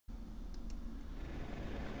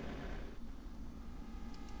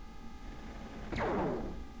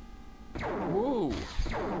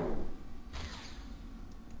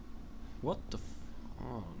What the f...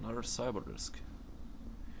 Oh, another cyber disk.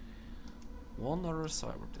 One other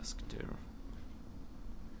cyber disk there.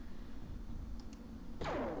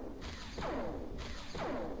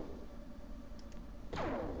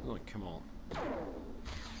 Oh, come on.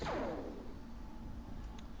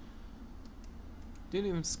 Didn't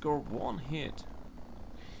even score one hit.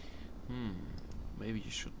 Maybe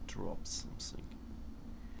you should drop something.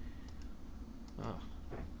 Ah,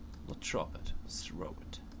 not drop it, throw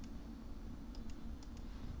it.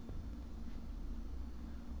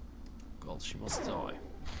 God, she must die.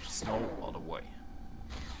 There's no other way.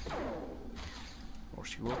 Or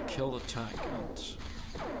she will kill the tank, and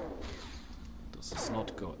this is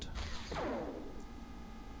not good.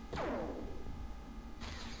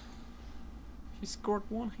 He scored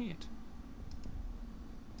one hit.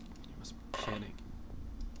 You must be kidding.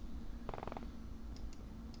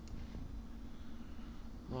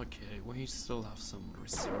 Okay, we still have some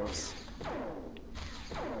reserves.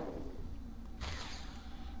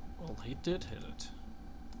 Well, he did hit it.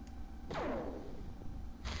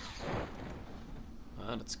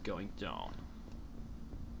 And it's going down.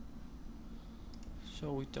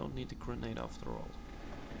 So we don't need a grenade after all.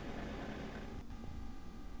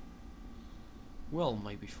 Well,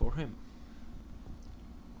 maybe for him.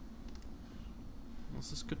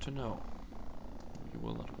 This is good to know. You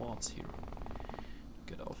will advance here.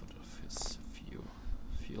 Get out of his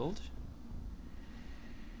field.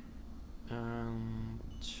 And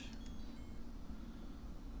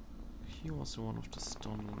he was one of the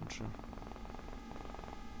stun launcher.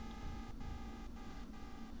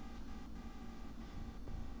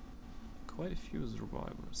 Quite a few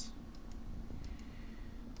survivors.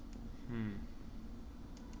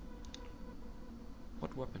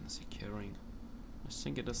 What weapon is he carrying? I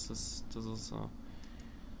think it is this is oh.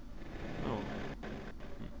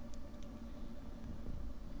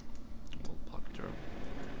 Well, park there.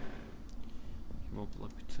 He won't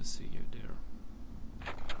like to see you there.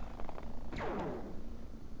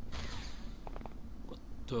 What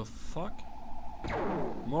the fuck?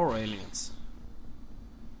 More aliens.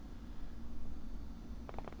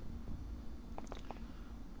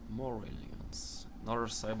 More aliens. Another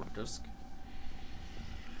cyber disk.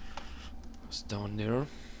 It's down there.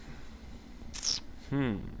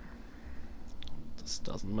 This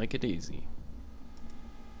doesn't make it easy.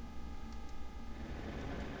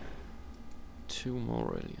 2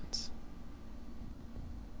 more aliens.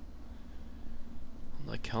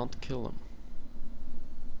 And I can't kill them.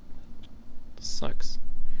 This sucks.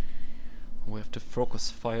 We have to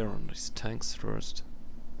focus fire on these tanks first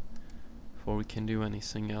before we can do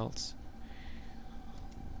anything else.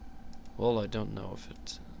 Well, I don't know if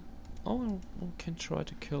it... Oh, we can try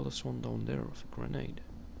to kill this one down there with a grenade.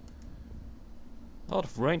 Out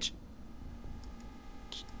of range.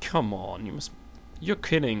 Come on, you must... You're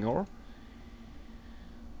kidding, or?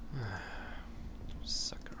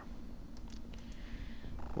 Sucker.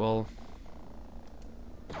 Well...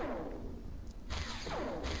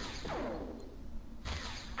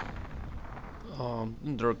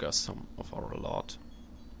 there goes some of our lot.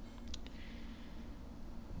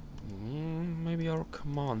 Maybe our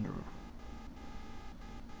commander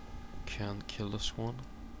can kill this one.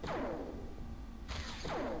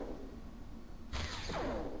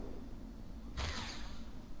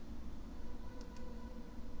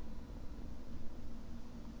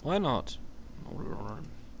 Why not?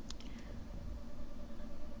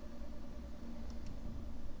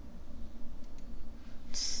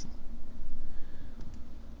 This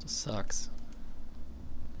sucks.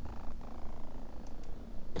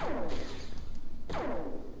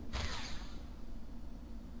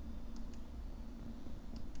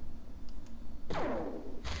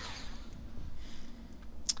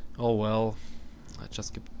 Oh well, I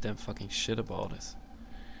just give a damn fucking shit about this.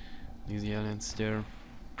 These aliens there.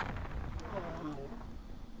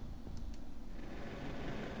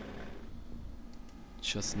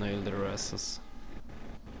 Just nail their asses.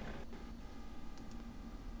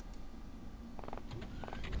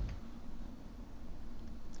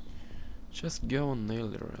 Just go and nail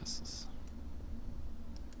their asses.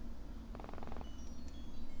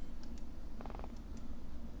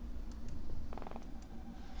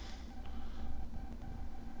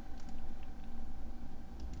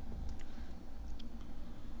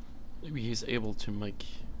 Maybe he's able to make...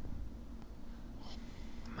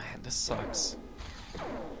 Man, this sucks.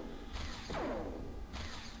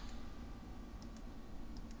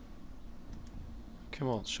 Come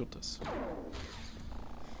on, shoot this.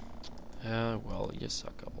 Well, you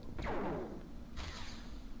suck all.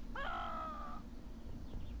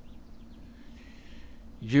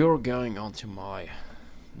 You're going onto my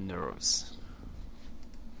nerves.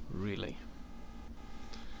 Really.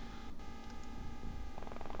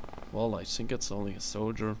 Well, I think it's only a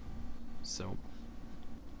soldier, so...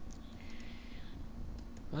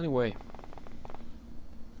 Anyway.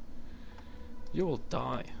 You will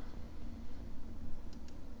die.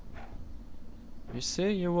 You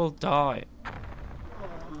see, you will die.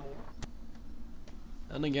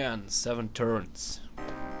 And again, 7 turns.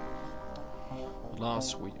 At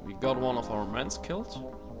last, we got one of our men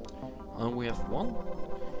killed. And we have one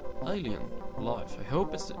alien alive. I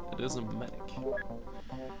hope it is a medic.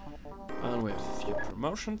 And we have a few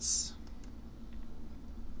promotions.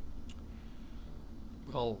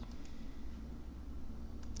 Well...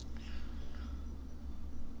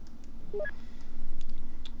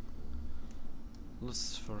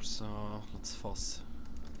 let's firstly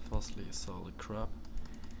sell the crap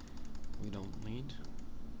we don't need.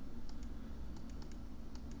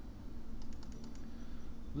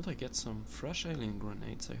 Will I get some fresh alien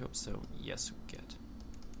grenades? I hope so. Yes, we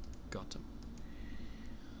got them.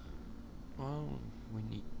 Well, we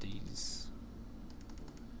need these.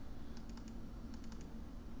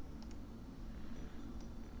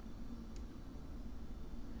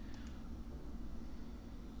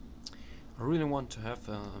 I really want to have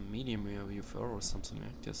a medium UFO or something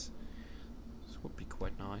like this. This would be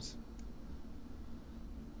quite nice.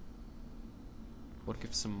 Would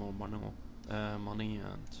give some more money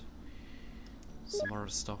and some other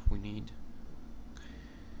stuff we need.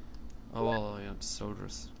 Oh well, yeah,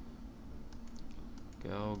 soldiers.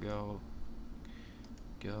 Go,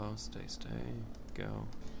 stay, go.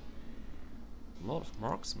 A lot of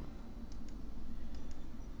marksmen.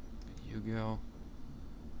 You go.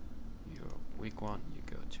 You're a weak one, you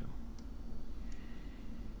go too.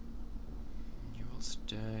 You will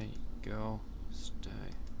stay, go,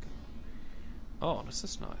 stay, go. Oh, this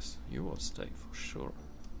is nice. You will stay for sure.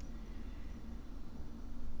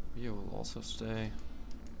 You will also stay,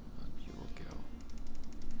 and you will go.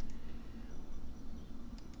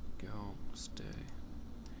 Go, stay.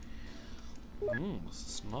 This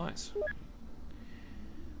is nice.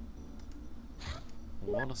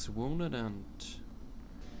 One is wounded and...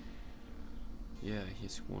 yeah,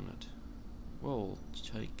 he's wounded. We'll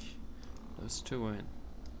take those 2 in.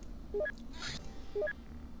 We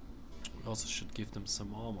also should give them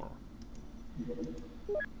some armor.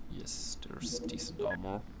 Yes, there's decent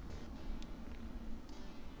armor.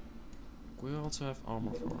 We also have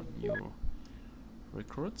armor for new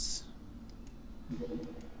recruits.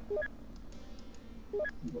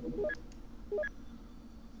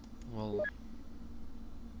 Well,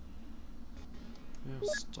 yeah,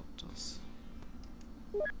 stop this.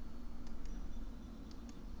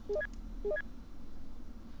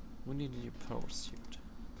 We need a new power suit.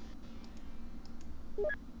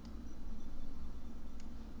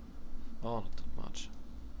 Oh, not that much.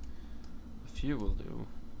 A few will do.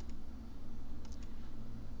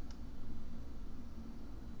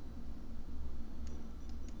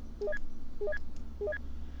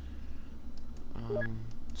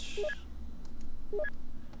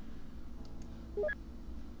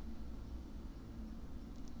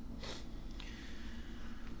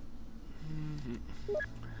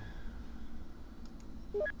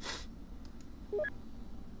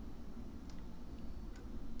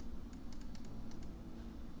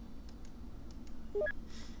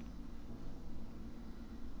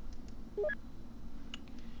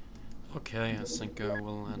 Okay, I think I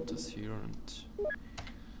will end this here, and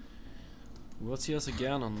we'll see us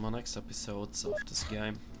again on my next episodes of this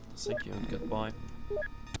game. Thank you and goodbye.